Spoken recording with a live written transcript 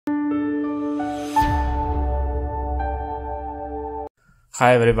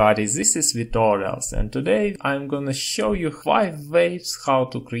Hi everybody, this is Tutorials, and today I'm gonna show you 5 ways how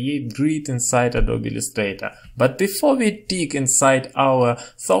to create grid inside Adobe Illustrator. But before we dig inside our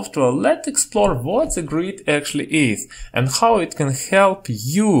software, let's explore what the grid actually is and how it can help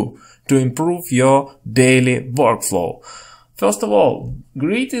you to improve your daily workflow. First of all,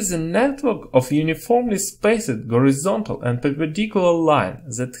 grid is a network of uniformly spaced horizontal and perpendicular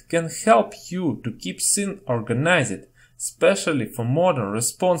lines that can help you to keep things organized, especially for modern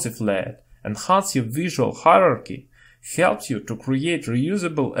responsive layout, enhance your visual hierarchy, helps you to create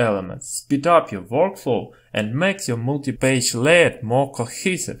reusable elements, speed up your workflow, and makes your multi-page layout more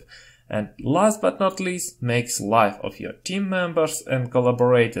cohesive. And last but not least, makes life of your team members and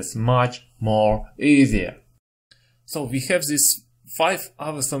collaborators much more easier. So we have these 5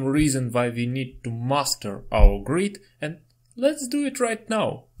 awesome reasons why we need to master our grid, and let's do it right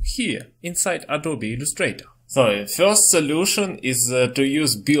now, here, inside Adobe Illustrator. So, first solution is to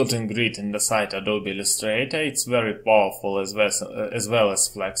use built-in grid inside Adobe Illustrator. It's very powerful as well as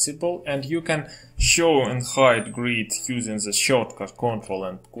flexible, and you can show and hide grid using the shortcut Ctrl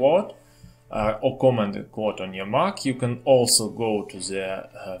and Quad or Command and Quad on your Mac. You can also go to the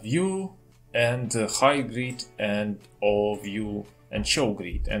View and Hide Grid and or View and Show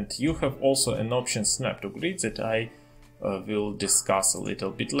Grid. And you have also an option Snap to Grid that I will discuss a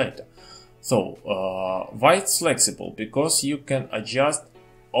little bit later. So, why it's flexible? Because you can adjust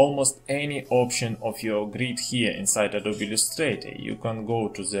almost any option of your grid here inside Adobe Illustrator. You can go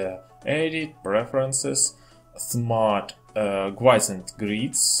to the Edit, Preferences, Smart Gris and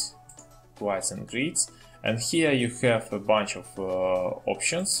Grids, and here you have a bunch of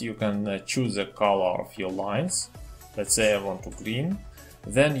options. You can choose the color of your lines. Let's say I want to green.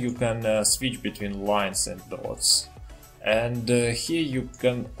 Then you can switch between lines and dots. And here you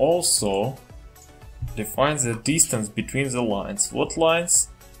can also define the distance between the lines. What lines?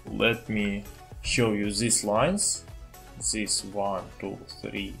 Let me show you these lines. This 1, 2,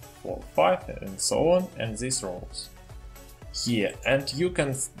 3, 4, 5 and so on, and these rows here. And you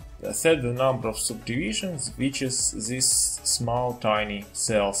can set the number of subdivisions, which is these small tiny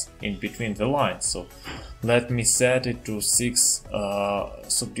cells in between the lines. So let me set it to 6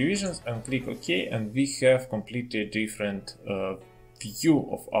 subdivisions and click OK, and we have completely different view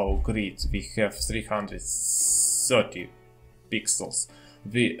of our grid. We have 330 pixels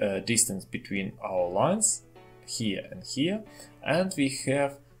the distance between our lines here and here, and we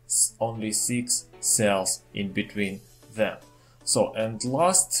have only 6 cells in between them. So, and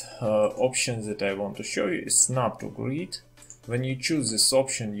last option that I want to show you is Snap to Grid. When you choose this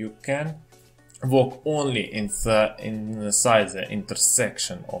option, you can work only inside the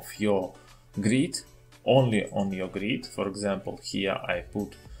intersection of your grid, only on your grid. For example, here I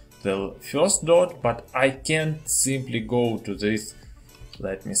put the first dot, but I can't simply go to this.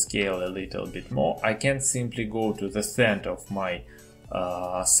 Let me scale a little bit more. I can't simply go to the center of my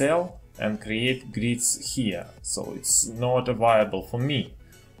cell and create grids here, so it's not viable for me.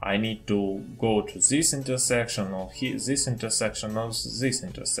 I need to go to this intersection or here, this intersection or this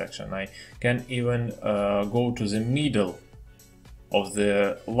intersection. I can even go to the middle of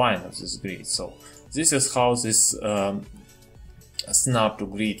the line of this grid. So this is how this Snap to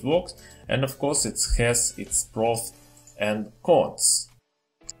Grid works, and of course it has its pros and cons.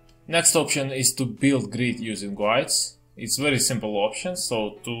 Next option is to build grid using guides. It's very simple option.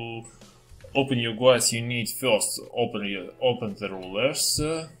 So to open your guides, you need first open the rulers,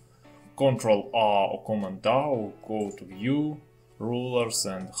 Ctrl R or Command R, or go to View, Rulers,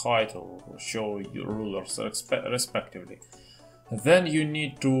 and hide or show your rulers respectively. Then you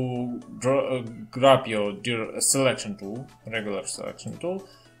need to grab your selection tool, regular selection tool,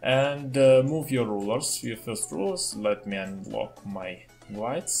 and move your rulers, your first rulers. Let me unlock my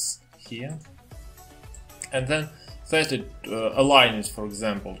guides here, and then set it, align it, for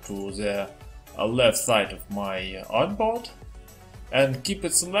example, to the left side of my artboard, and keep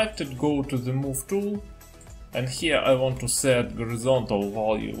it selected. Go to the Move tool, and here I want to set horizontal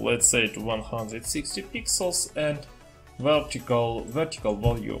value, let's say to 160 pixels, and vertical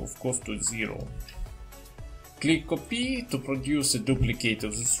value, of course, to 0. Click Copy to produce a duplicate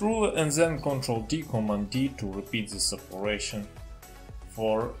of this ruler, and then Ctrl D, Command D to repeat this operation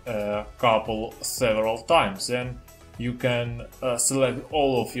for several times. Then you can select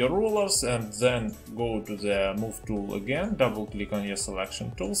all of your rulers and then go to the Move tool again, double click on your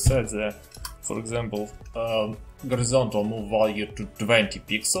selection tool, set the, for example, horizontal move value to 20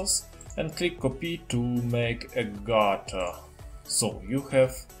 pixels, and click Copy to make a gutter. So you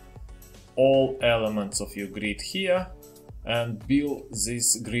have all elements of your grid here, and build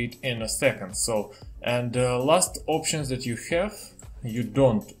this grid in a second. So, and last options that you have you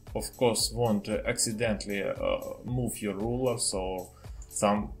don't, of course, want to accidentally move your rulers or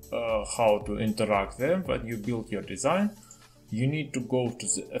how to interact them when you build your design, you need to go to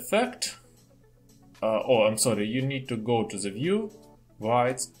the effect, you need to go to the view,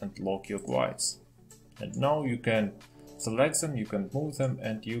 guides, and lock your guides. And now you can select them, you can move them,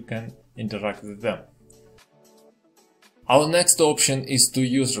 and you can interact with them. Our next option is to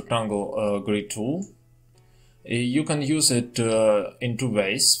use rectangle grid tool. You can use it in two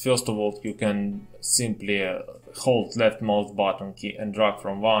ways. First of all, you can simply hold left mouse button key and drag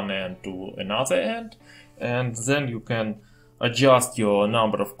from one end to another end, and then you can adjust your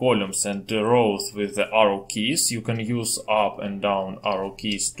number of columns and rows with the arrow keys. You can use up and down arrow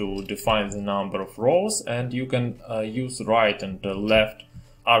keys to define the number of rows, and you can use right and left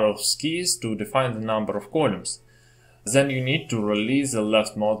arrow keys to define the number of columns. Then you need to release the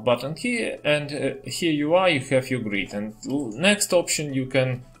left mouse button key, and here you are, you have your grid. And next option, you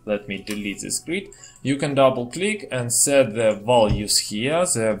can, let me delete this grid, you can double click and set the values here,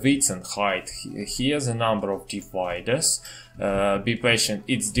 the width and height here, the number of dividers. Be patient,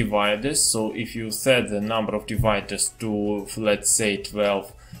 it's dividers, so if you set the number of dividers to, let's say,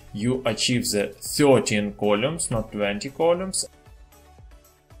 12, you achieve the 13 columns, not 20 columns.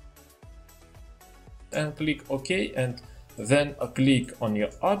 And click OK, and then click on your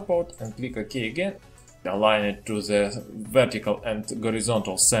artboard and click OK again. Align it to the vertical and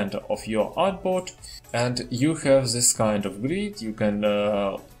horizontal center of your artboard, and you have this kind of grid. You can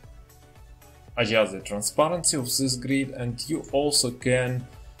adjust the transparency of this grid, and you also can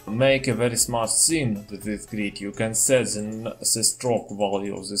make a very smart scene with this grid. You can set the stroke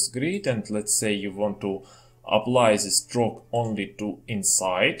value of this grid, and let's say you want to apply the stroke only to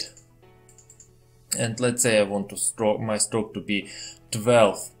inside. And let's say I want to my stroke to be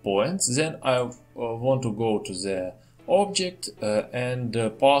 12 points. Then I want to go to the object and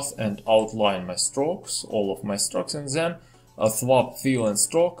path and outline my strokes, all of my strokes, and then swap fill and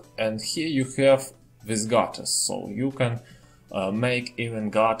stroke. And here you have this gutters, so you can make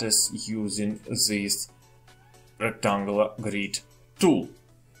even gutters using this rectangular grid tool.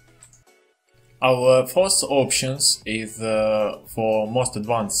 Our first options is for most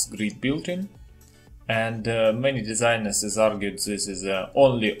advanced grid built-in. And many designers has argued this is the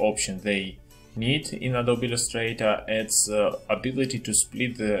only option they need in Adobe Illustrator. It's ability to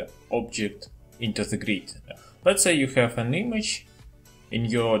split the object into the grid. Let's say you have an image in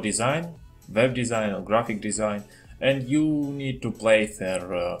your design, web design or graphic design, and you need to place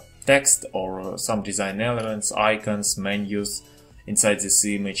their text or some design elements, icons, menus inside this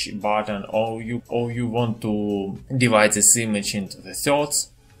image, button, or you want to divide this image into the thirds.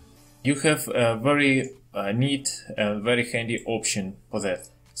 You have a very neat and very handy option for that.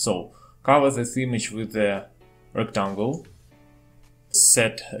 So cover this image with the rectangle,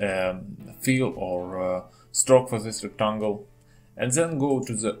 set fill or stroke for this rectangle, and then go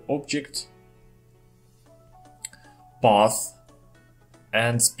to the object, path,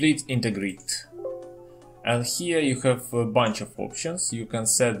 and split into grid. And here you have a bunch of options. You can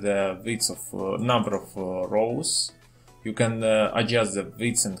set the width of number of rows. You can adjust the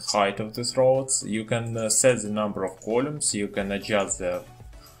width and height of these rows. You can set the number of columns. You can adjust the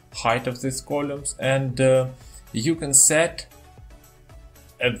height of these columns, and you can set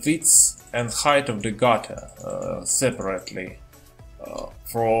a width and height of the gutter separately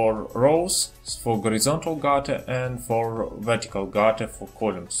for rows, for horizontal gutter, and for vertical gutter for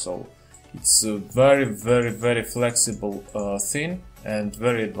columns. So it's a very flexible thing and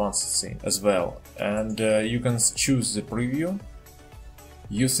very advanced thing as well. And you can choose the preview.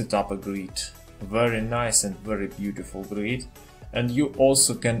 You set up a grid, very nice and very beautiful grid, and you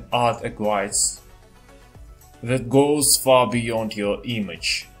also can add a guides that goes far beyond your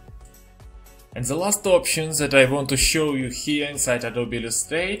image. And the last option that I want to show you here inside Adobe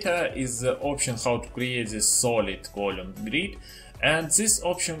Illustrator is the option how to create this solid column grid. And this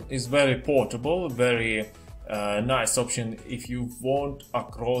option is very portable, very nice option if you want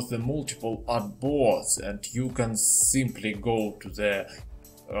across the multiple artboards, and you can simply go to the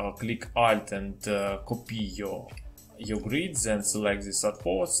click Alt and copy your grids and select this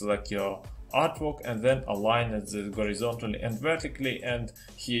artboard, select your artwork, and then align it horizontally and vertically, and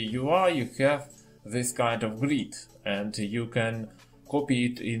here you are, you have this kind of grid, and you can copy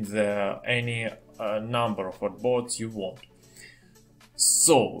it in any number of artboards you want.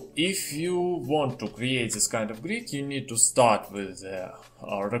 So if you want to create this kind of grid, you need to start with the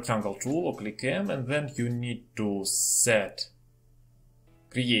rectangle tool or click M, and then you need to set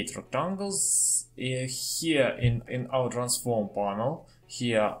create rectangles. Here in our transform panel,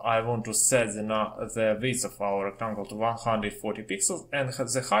 here I want to set the width of our rectangle to 140 pixels and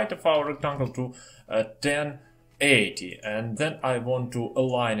the height of our rectangle to 1080, and then I want to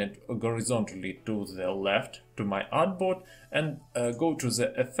align it horizontally to the left to my artboard and go to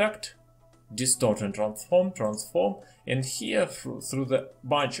the effect, distort and transform, and here through the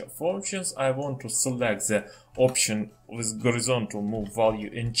bunch of options I want to select the option with horizontal move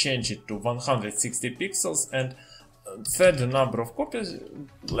value and change it to 160 pixels and set the number of copies,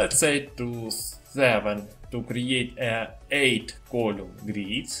 let's say to 7, to create a 8 column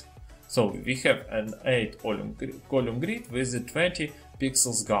grid. So we have an 8 column grid with a 20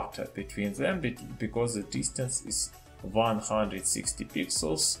 pixels gap between them because the distance is 160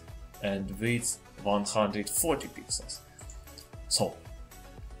 pixels and width 140 pixels. So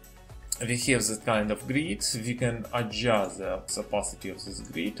we have that kind of grid. We can adjust the opacity of this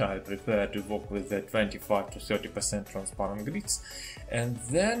grid. I prefer to work with the 25 to 30% transparent grids, and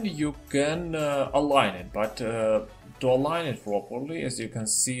then you can align it. But to align it properly, as you can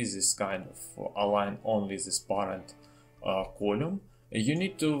see, this kind of align only this parent column. You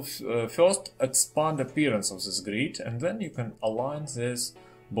need to first expand the appearance of this grid, and then you can align this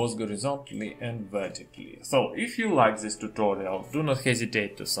both horizontally and vertically. So if you like this tutorial, do not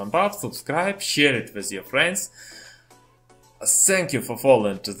hesitate to thumb up, subscribe, share it with your friends. Thank you for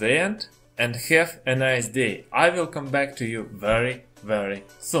following to the end and have a nice day. I will come back to you very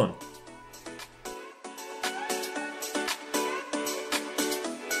soon.